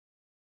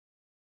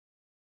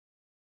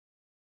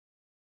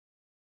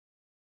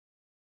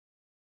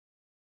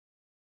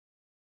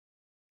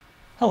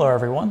Hello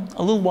everyone.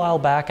 A little while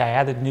back I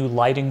added new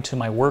lighting to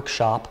my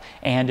workshop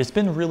and it's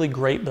been really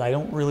great, but I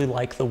don't really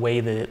like the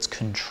way that it's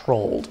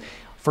controlled.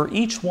 For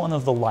each one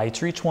of the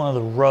lights, or each one of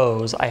the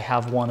rows, I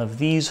have one of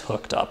these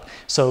hooked up.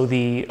 So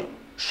the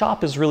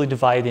shop is really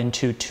divided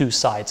into two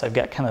sides. I've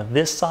got kind of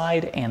this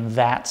side and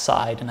that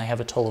side, and I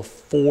have a total of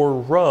 4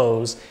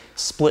 rows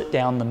split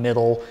down the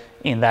middle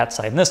in that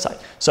side and this side.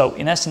 So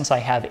in essence, I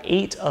have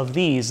 8 of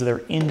these that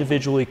are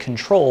individually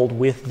controlled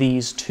with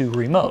these 2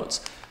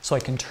 remotes. So I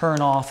can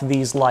turn off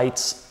these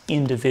lights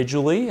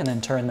individually and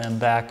then turn them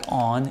back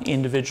on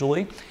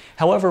individually.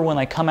 However, when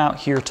I come out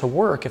here to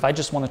work, if I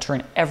just want to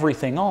turn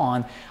everything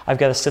on, I've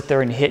got to sit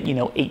there and hit,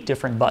 8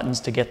 different buttons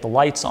to get the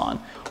lights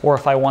on. Or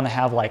if I want to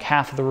have like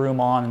half of the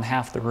room on and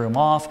half the room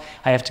off,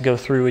 I have to go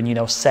through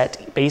and,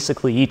 set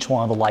basically each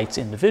one of the lights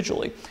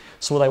individually.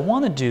 So what I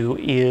want to do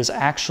is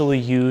actually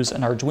use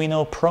an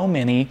Arduino Pro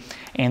Mini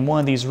and one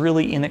of these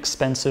really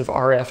inexpensive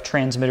RF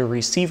transmitter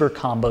receiver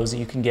combos that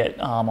you can get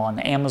on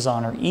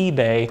Amazon or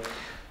eBay,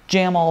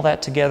 jam all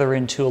that together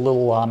into a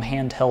little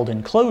handheld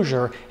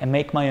enclosure and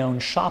make my own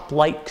shop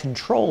light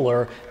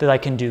controller that I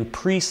can do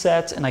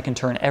presets, and I can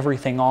turn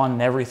everything on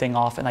and everything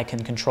off, and I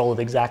can control it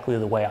exactly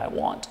the way I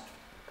want.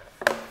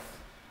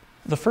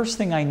 The first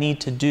thing I need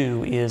to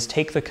do is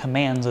take the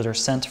commands that are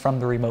sent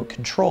from the remote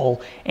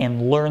control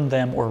and learn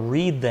them or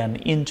read them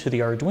into the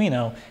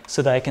Arduino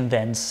so that I can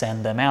then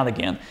send them out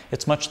again.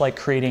 It's much like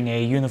creating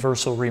a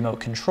universal remote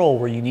control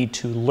where you need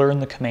to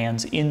learn the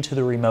commands into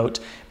the remote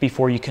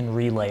before you can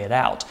relay it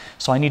out.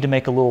 So I need to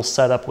make a little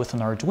setup with an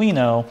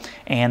Arduino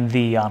and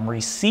the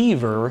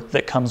receiver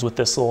that comes with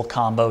this little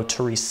combo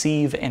to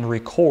receive and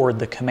record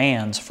the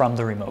commands from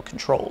the remote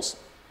controls.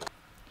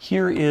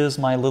 Here is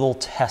my little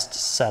test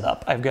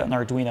setup. I've got an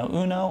Arduino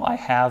Uno, I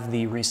have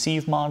the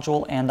receive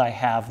module, and I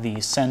have the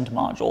send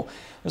module.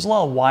 There's a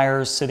lot of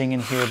wires sitting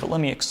in here, but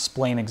let me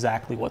explain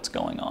exactly what's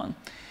going on.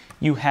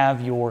 You have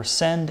your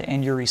send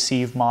and your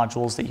receive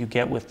modules that you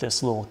get with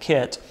this little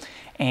kit,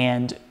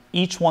 and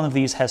each one of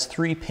these has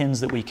 3 pins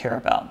that we care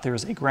about.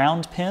 There's a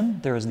ground pin,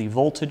 there's the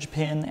voltage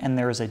pin, and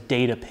there's a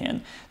data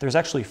pin. There's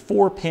actually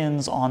 4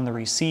 pins on the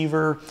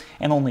receiver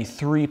and only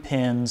 3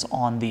 pins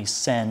on the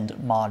send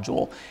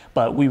module,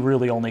 but we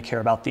really only care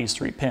about these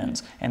 3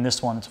 pins. And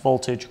this one is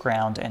voltage,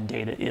 ground, and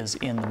data is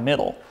in the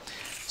middle.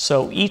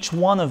 So each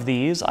one of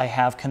these I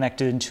have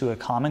connected into a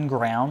common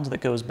ground that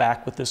goes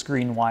back with this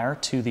green wire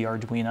to the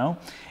Arduino,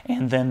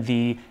 and then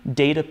the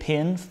data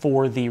pin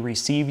for the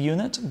receive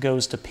unit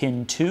goes to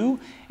pin 2,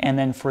 and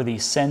then for the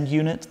send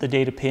unit the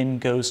data pin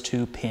goes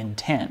to pin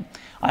 10.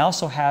 I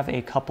also have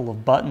a couple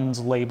of buttons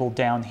labeled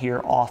down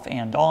here, off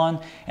and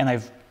on, and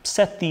I've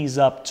set these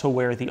up to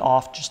where the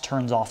off just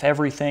turns off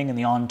everything and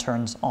the on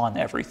turns on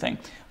everything.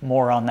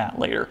 More on that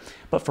later.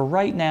 But for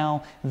right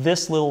now,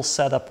 this little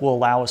setup will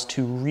allow us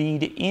to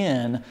read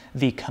in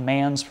the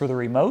commands for the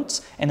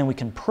remotes, and then we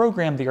can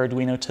program the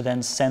Arduino to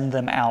then send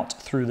them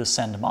out through the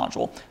send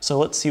module. So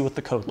let's see what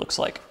the code looks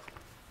like.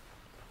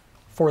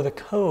 For the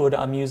code,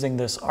 I'm using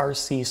this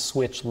RC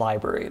switch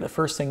library. The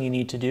first thing you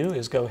need to do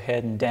is go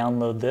ahead and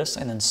download this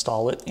and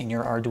install it in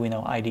your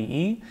Arduino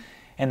IDE.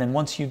 And then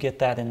once you get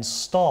that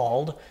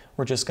installed,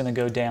 we're just going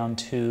to go down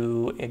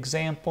to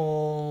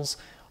examples,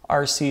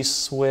 RC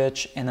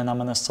switch, and then I'm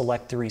going to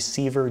select the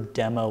receiver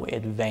demo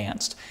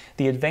advanced.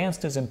 The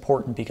advanced is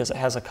important because it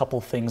has a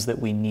couple things that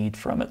we need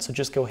from it. So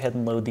just go ahead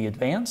and load the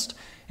advanced,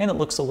 and it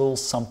looks a little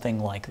something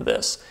like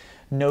this.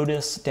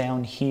 Notice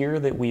down here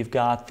that we've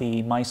got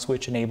the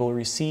MySwitch enable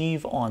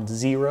receive on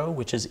 0,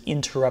 which is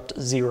interrupt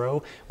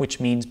 0, which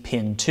means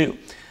pin 2.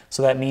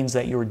 So that means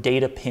that your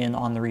data pin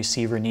on the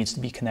receiver needs to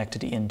be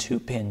connected into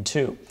pin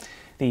 2.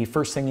 The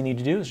first thing you need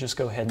to do is just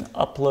go ahead and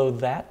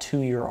upload that to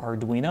your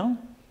Arduino.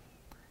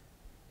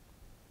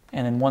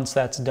 And then once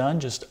that's done,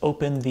 just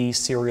open the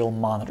serial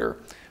monitor.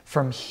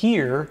 From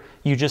here,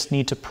 you just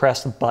need to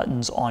press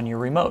buttons on your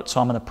remote.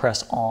 So I'm going to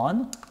press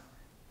on,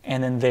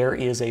 and then there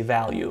is a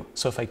value.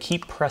 So if I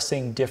keep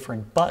pressing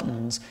different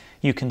buttons,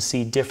 you can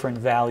see different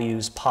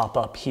values pop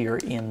up here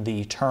in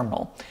the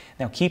terminal.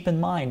 Now keep in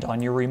mind,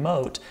 on your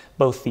remote,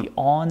 both the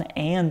on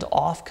and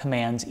off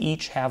commands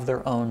each have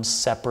their own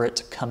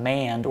separate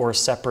command or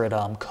separate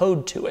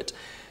code to it.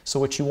 So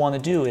what you want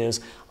to do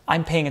is,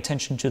 I'm paying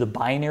attention to the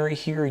binary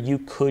here. You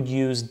could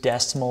use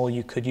decimal,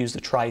 you could use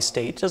the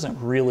tri-state, it doesn't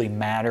really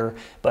matter,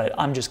 but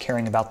I'm just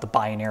caring about the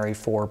binary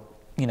for,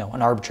 an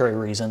arbitrary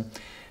reason.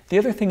 The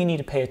other thing you need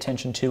to pay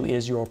attention to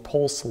is your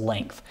pulse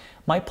length.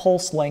 My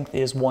pulse length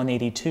is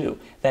 182.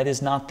 That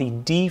is not the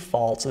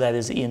default that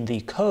is in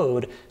the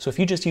code. So if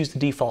you just use the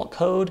default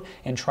code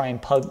and try and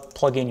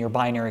plug in your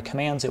binary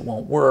commands, it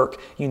won't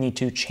work. You need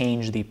to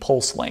change the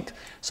pulse length.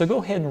 So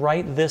go ahead and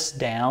write this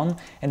down,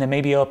 and then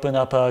maybe open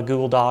up a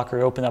Google Doc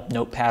or open up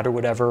Notepad or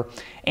whatever,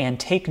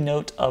 and take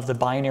note of the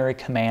binary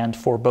command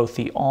for both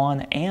the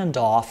on and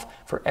off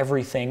for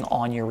everything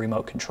on your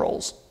remote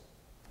controls.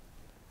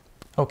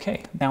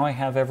 Okay, now I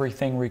have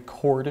everything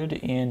recorded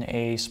in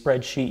a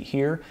spreadsheet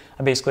here.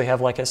 I basically have,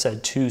 like I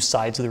said, 2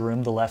 sides of the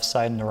room, the left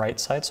side and the right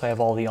side. So I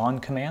have all the on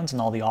commands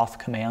and all the off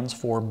commands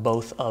for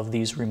both of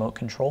these remote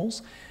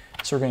controls.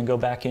 So we're going to go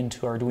back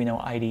into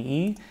Arduino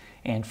IDE,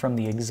 and from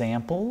the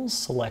examples,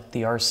 select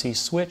the RC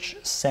switch,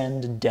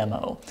 send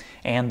demo.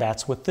 And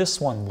that's what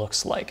this one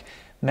looks like.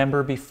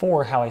 Remember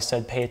before how I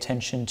said pay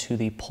attention to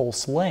the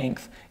pulse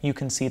length? You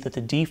can see that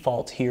the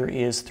default here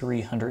is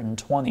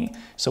 320.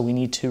 So we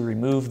need to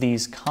remove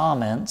these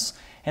comments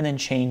and then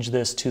change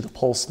this to the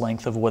pulse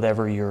length of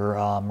whatever your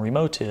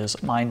remote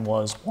is. Mine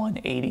was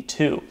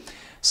 182.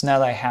 So now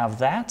that I have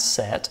that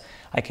set,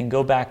 I can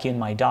go back in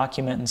my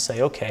document and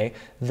say, okay,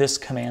 this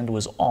command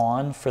was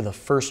on for the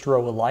first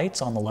row of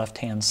lights on the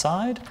left-hand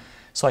side.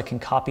 So I can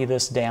copy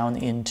this down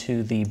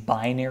into the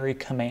binary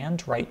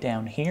command right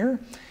down here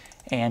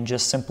and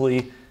just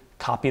simply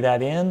copy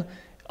that in,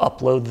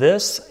 upload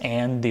this,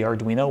 and the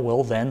Arduino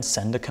will then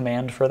send a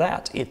command for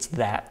that. It's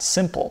that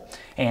simple.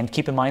 And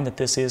keep in mind that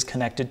this is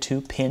connected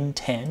to pin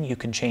 10. You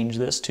can change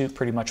this to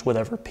pretty much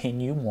whatever pin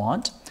you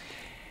want.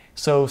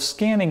 So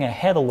scanning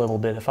ahead a little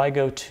bit, if I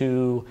go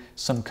to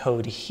some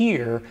code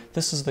here,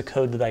 this is the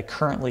code that I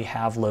currently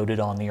have loaded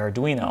on the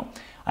Arduino.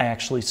 I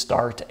actually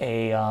start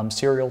a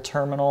serial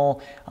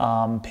terminal,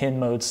 pin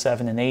mode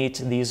 7 and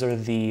 8. These are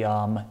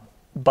the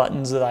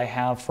buttons that I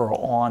have for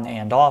on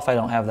and off. I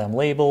don't have them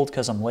labeled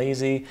because I'm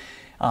lazy.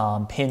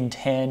 Pin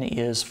 10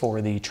 is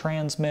for the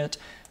transmit.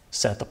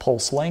 Set the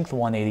pulse length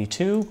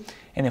 182.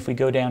 And if we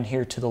go down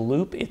here to the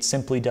loop, it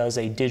simply does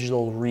a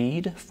digital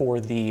read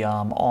for the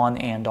on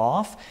and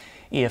off.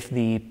 If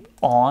the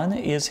on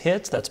is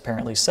hit, that's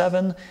apparently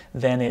 7,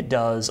 then it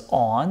does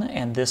on,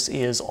 and this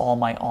is all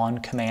my on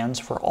commands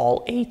for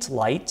all 8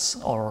 lights,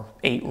 or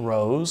 8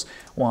 rows,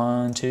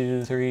 1,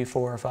 2, 3,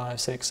 4,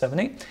 5, 6, 7,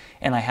 8,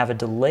 and I have a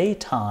delay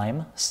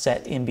time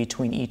set in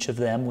between each of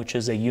them, which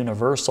is a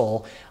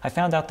universal. I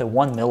found out that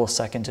 1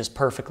 millisecond is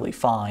perfectly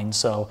fine,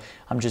 so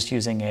I'm just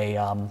using a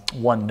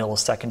 1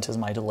 millisecond as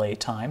my delay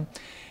time.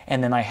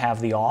 And then I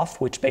have the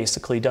off, which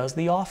basically does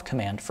the off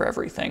command for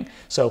everything.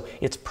 So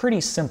it's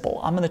pretty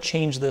simple. I'm going to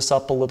change this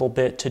up a little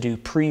bit to do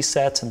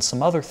presets and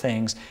some other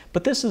things,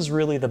 but this is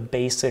really the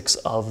basics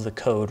of the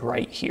code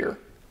right here.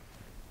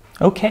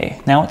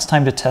 Okay, now it's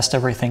time to test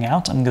everything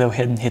out. I'm going to go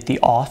ahead and hit the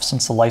off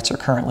since the lights are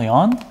currently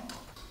on.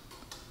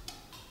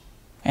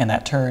 And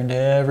that turned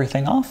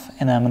everything off.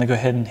 And then I'm going to go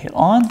ahead and hit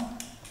on.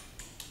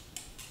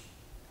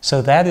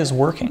 So that is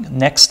working.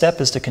 Next step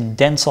is to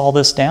condense all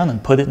this down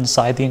and put it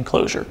inside the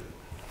enclosure.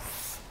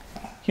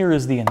 Here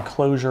is the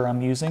enclosure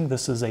I'm using.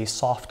 This is a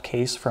soft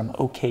case from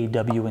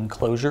OKW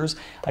Enclosures.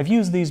 I've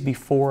used these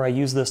before. I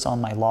use this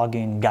on my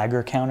logging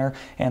Geiger counter,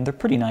 and they're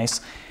pretty nice.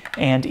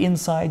 And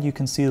inside you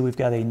can see that we've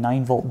got a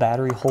 9-volt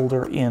battery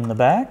holder in the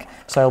back.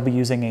 So I'll be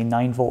using a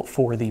 9-volt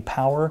for the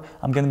power.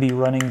 I'm going to be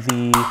running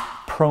the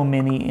Pro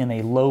Mini in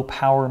a low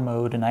power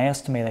mode, and I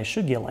estimate I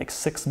should get like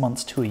 6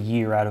 months to a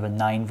year out of a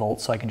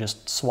 9-volt, so I can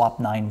just swap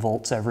 9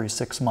 volts every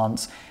 6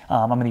 months.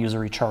 I'm going to use a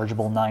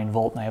rechargeable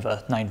 9-volt, and I have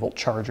a 9-volt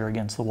charger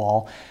against the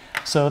wall.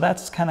 So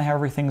that's kind of how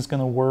everything's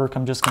going to work.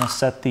 I'm just going to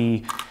set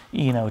the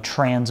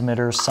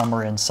transmitter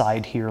somewhere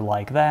inside here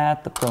like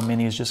that. The Pro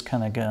Mini is just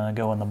kind of going to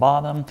go in the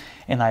bottom,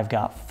 and I've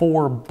got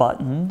 4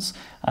 buttons.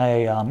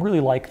 I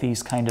really like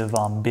these kind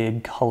of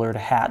big colored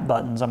hat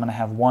buttons. I'm going to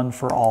have one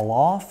for all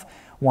off,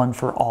 one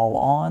for all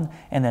on,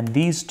 and then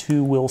these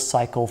 2 will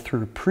cycle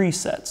through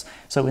presets.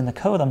 So in the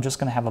code, I'm just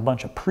going to have a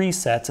bunch of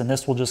presets, and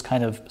this will just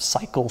kind of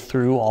cycle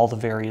through all the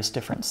various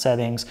different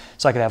settings.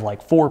 So I could have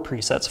like 4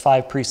 presets,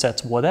 5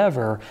 presets,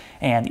 whatever,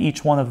 and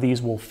each one of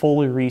these will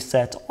fully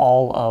reset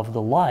all of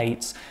the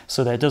lights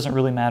so that it doesn't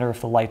really matter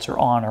if the lights are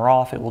on or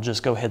off. It will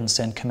just go ahead and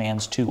send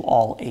commands to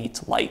all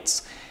 8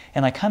 lights.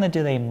 And I kind of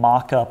did a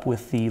mock-up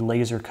with the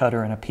laser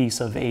cutter and a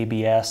piece of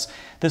ABS.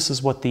 This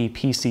is what the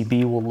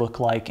PCB will look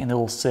like, and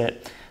it'll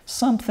sit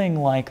something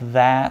like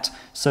that.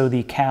 So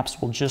the caps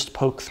will just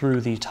poke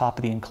through the top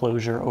of the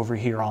enclosure over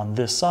here on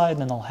this side,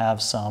 and then I'll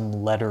have some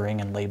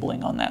lettering and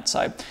labeling on that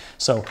side.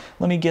 So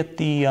let me get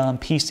the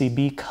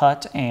PCB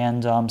cut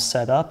and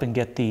set up and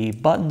get the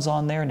buttons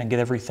on there and then get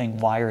everything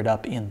wired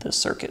up in this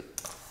circuit.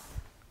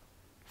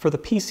 For the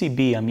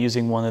PCB, I'm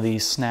using one of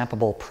these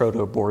snappable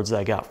proto boards that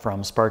I got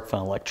from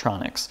SparkFun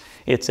Electronics.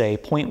 It's a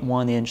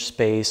 0.1-inch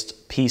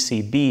spaced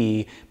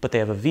PCB, but they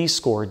have a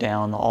V-score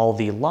down all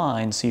the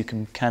lines so you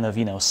can kind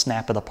of,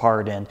 snap it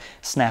apart and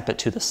snap it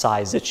to the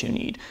size that you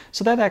need.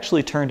 So that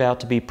actually turned out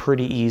to be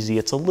pretty easy.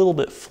 It's a little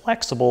bit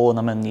flexible, and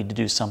I'm going to need to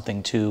do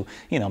something to,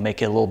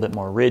 make it a little bit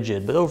more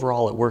rigid, but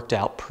overall it worked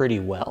out pretty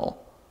well.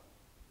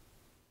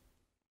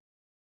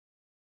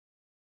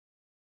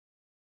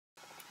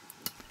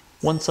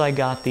 Once I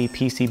got the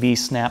PCB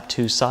snapped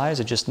to size,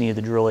 I just needed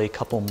to drill a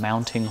couple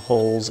mounting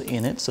holes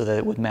in it so that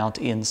it would mount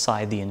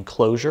inside the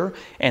enclosure,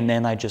 and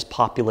then I just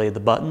populated the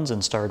buttons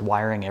and started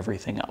wiring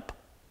everything up.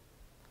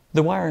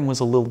 The wiring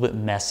was a little bit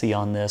messy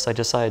on this. I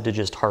decided to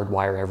just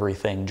hardwire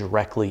everything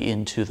directly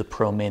into the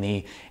Pro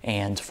Mini,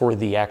 and for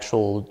the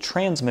actual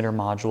transmitter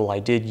module I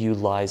did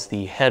utilize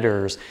the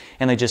headers,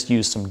 and I just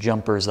used some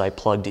jumpers that I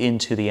plugged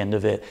into the end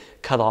of it,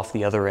 cut off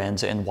the other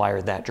ends, and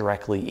wired that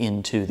directly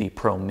into the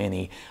Pro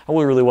Mini. I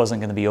really wasn't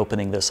going to be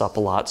opening this up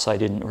a lot, so I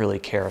didn't really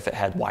care if it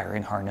had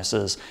wiring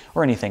harnesses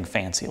or anything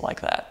fancy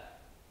like that.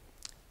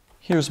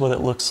 Here's what it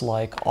looks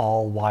like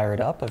all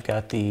wired up. I've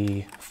got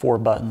the 4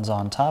 buttons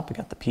on top. I've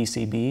got the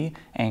PCB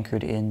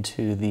anchored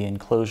into the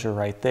enclosure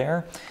right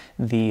there.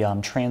 The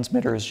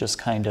transmitter is just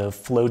kind of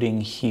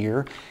floating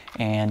here,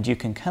 and you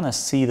can kind of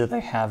see that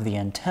they have the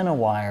antenna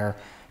wire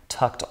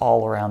tucked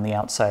all around the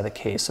outside of the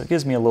case. So it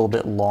gives me a little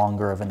bit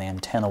longer of an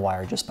antenna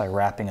wire just by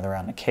wrapping it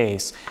around the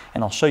case.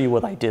 And I'll show you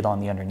what I did on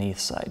the underneath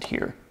side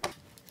here.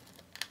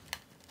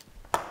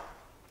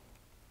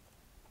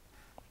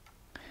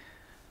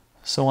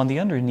 So on the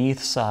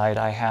underneath side,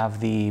 I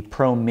have the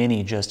Pro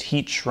Mini just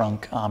heat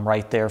shrunk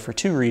right there for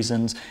 2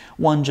 reasons.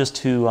 One, just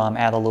to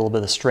add a little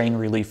bit of strain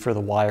relief for the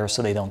wires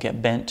so they don't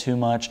get bent too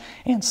much.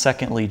 And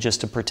secondly,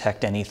 just to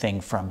protect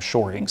anything from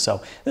shorting.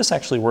 So this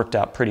actually worked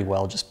out pretty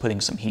well, just putting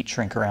some heat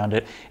shrink around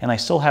it. And I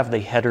still have the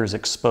headers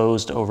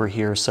exposed over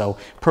here, so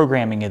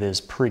programming it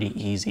is pretty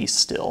easy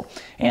still.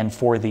 And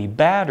for the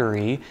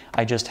battery,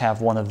 I just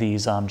have one of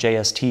these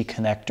JST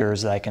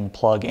connectors that I can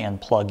plug and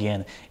plug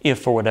in. If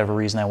for whatever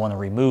reason I want to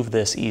remove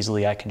this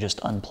easily, I can just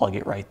unplug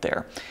it right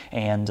there.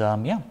 And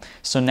yeah,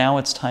 so now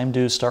it's time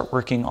to start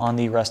working on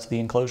the rest of the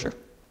enclosure.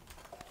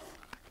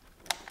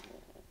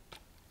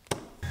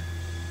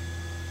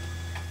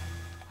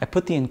 I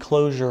put the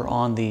enclosure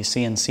on the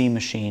CNC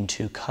machine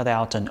to cut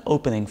out an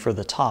opening for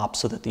the top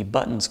so that the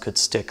buttons could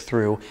stick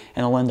through,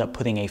 and I'll end up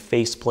putting a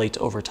faceplate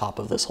over top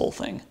of this whole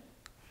thing.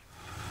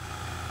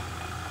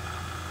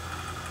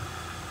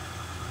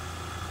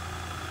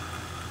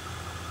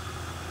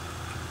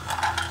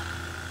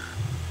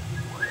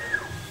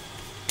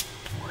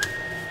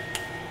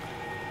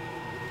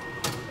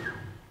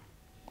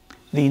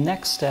 The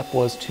next step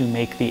was to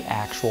make the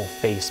actual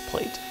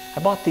faceplate. I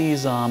bought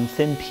these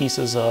thin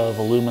pieces of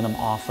aluminum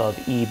off of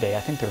eBay. I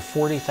think they're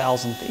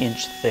 40,000th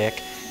inch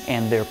thick,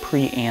 and they're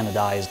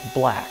pre-anodized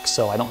black,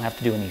 so I don't have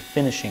to do any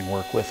finishing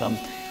work with them.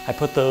 I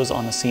put those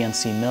on the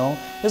CNC mill.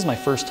 This is my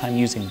first time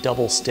using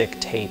double stick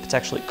tape. It's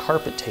actually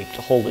carpet tape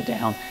to hold it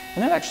down,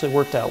 and that actually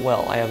worked out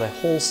well. I have a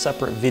whole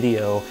separate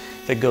video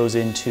that goes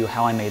into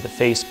how I made the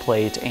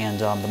faceplate and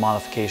the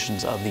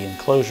modifications of the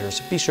enclosure,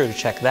 so be sure to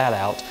check that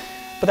out.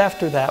 But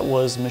after that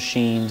was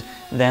machined,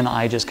 then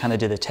I just kind of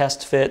did a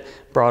test fit,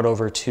 brought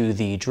over to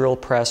the drill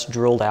press,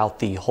 drilled out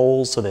the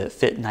holes so that it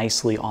fit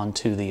nicely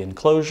onto the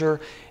enclosure,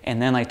 and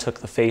then I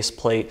took the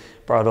faceplate,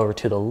 brought over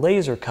to the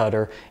laser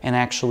cutter, and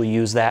actually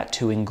used that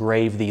to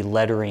engrave the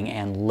lettering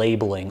and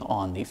labeling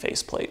on the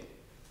faceplate.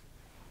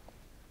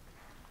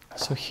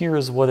 So here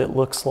is what it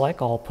looks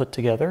like all put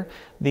together.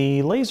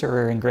 The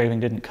laser engraving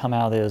didn't come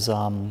out as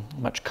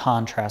much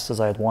contrast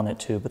as I had wanted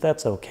to, but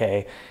that's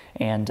okay.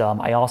 And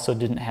I also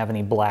didn't have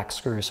any black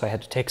screws, so I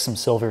had to take some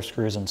silver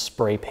screws and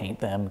spray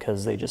paint them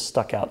because they just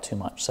stuck out too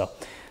much. So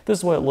this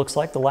is what it looks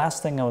like. The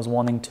last thing I was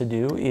wanting to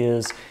do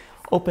is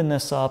open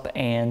this up,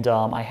 and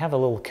I have a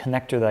little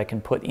connector that I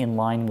can put in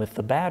line with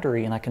the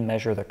battery, and I can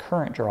measure the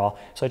current draw.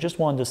 So I just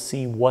wanted to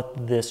see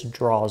what this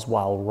draws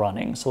while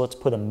running. So let's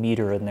put a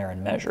meter in there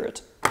and measure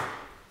it.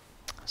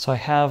 So I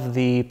have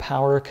the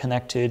power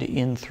connected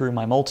in through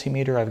my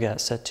multimeter. I've got it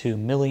set to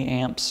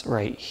milliamps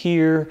right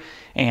here,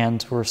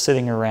 and we're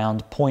sitting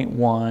around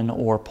 0.1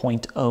 or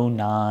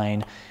 0.09.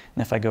 And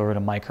if I go over to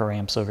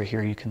microamps over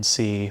here, you can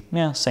see,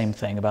 yeah, same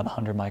thing, about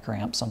 100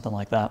 microamps, something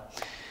like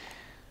that.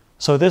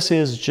 So this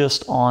is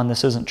just on,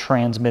 this isn't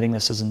transmitting,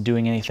 this isn't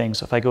doing anything.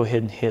 So if I go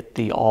ahead and hit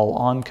the all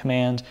on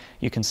command,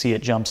 you can see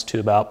it jumps to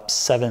about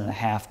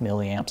 7.5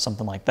 milliamps,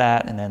 something like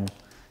that. And then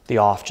the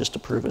off just to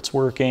prove it's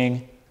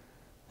working.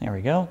 There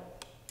we go.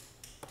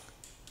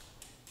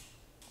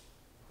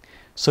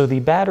 So the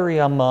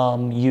battery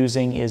I'm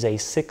using is a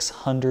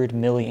 600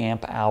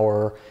 milliamp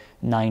hour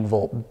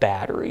 9-volt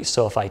battery.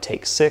 So if I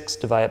take 6,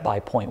 divide it by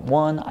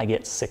 0.1, I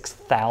get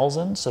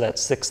 6,000. So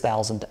that's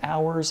 6,000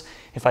 hours.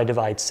 If I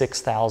divide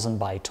 6,000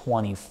 by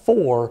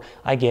 24,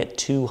 I get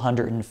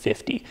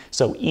 250.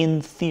 So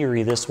in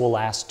theory, this will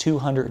last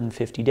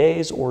 250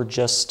 days or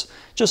just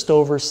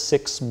over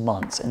 6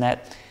 months. And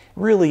that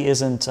really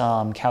isn't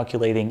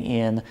calculating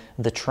in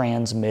the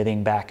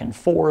transmitting back and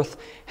forth.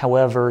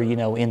 However, you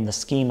know, in the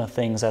scheme of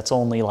things, that's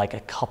only like a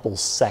couple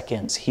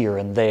seconds here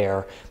and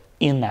there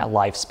in that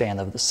lifespan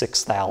of the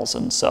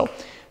 6,000. So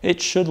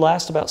it should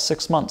last about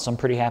 6 months. I'm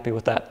pretty happy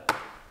with that.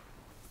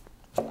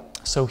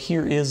 So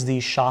here is the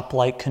shop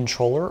light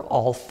controller,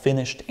 all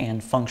finished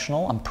and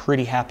functional. I'm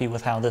pretty happy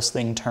with how this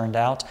thing turned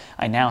out.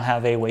 I now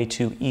have a way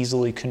to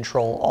easily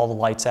control all the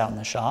lights out in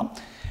the shop.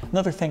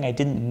 Another thing I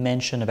didn't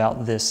mention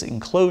about this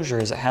enclosure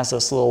is it has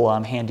this little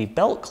handy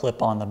belt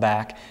clip on the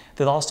back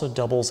that also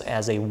doubles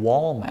as a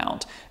wall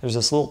mount. There's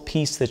this little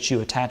piece that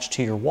you attach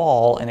to your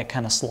wall, and it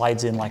kind of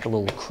slides in like a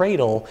little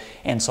cradle,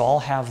 and so I'll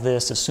have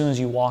this, as soon as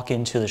you walk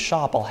into the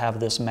shop, I'll have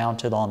this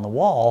mounted on the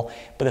wall,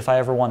 but if I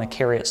ever want to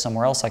carry it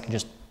somewhere else, I can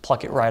just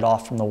pluck it right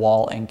off from the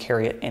wall and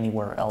carry it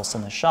anywhere else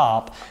in the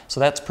shop. So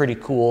that's pretty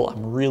cool.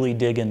 I'm really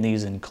digging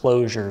these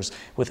enclosures.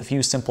 With a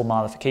few simple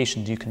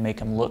modifications, you can make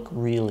them look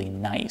really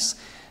nice.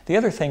 The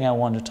other thing I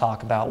wanted to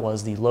talk about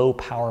was the low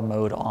power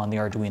mode on the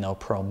Arduino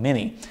Pro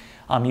Mini.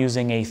 I'm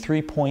using a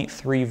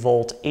 3.3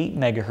 volt 8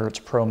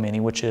 megahertz Pro Mini,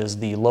 which is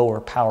the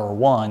lower power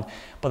one,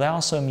 but I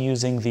also am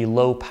using the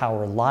low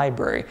power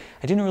library.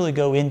 I didn't really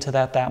go into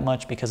that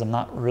much because I'm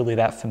not really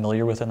that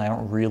familiar with it and I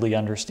don't really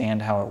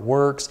understand how it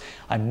works.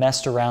 I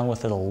messed around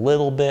with it a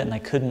little bit and I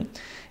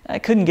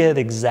couldn't get it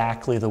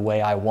exactly the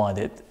way I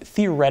wanted.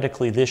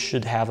 Theoretically, this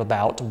should have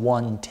about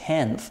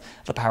 1/10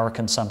 the power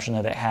consumption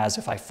that it has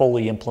if I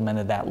fully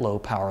implemented that low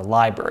power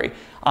library.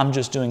 I'm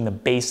just doing the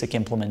basic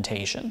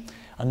implementation.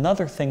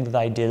 Another thing that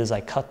I did is I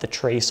cut the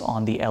trace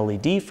on the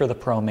LED for the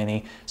Pro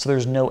Mini, so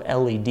there's no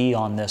LED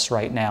on this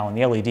right now, and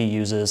the LED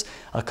uses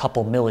a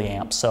couple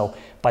milliamps. So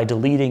by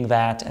deleting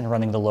that and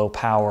running the low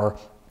power,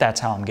 that's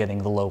how I'm getting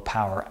the low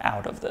power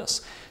out of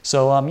this.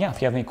 So yeah,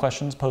 if you have any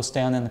questions, post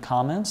down in the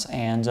comments.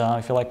 And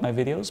if you like my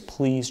videos,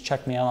 please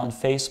check me out on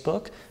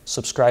Facebook,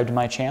 subscribe to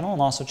my channel,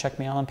 and also check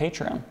me out on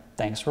Patreon.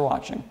 Thanks for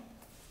watching.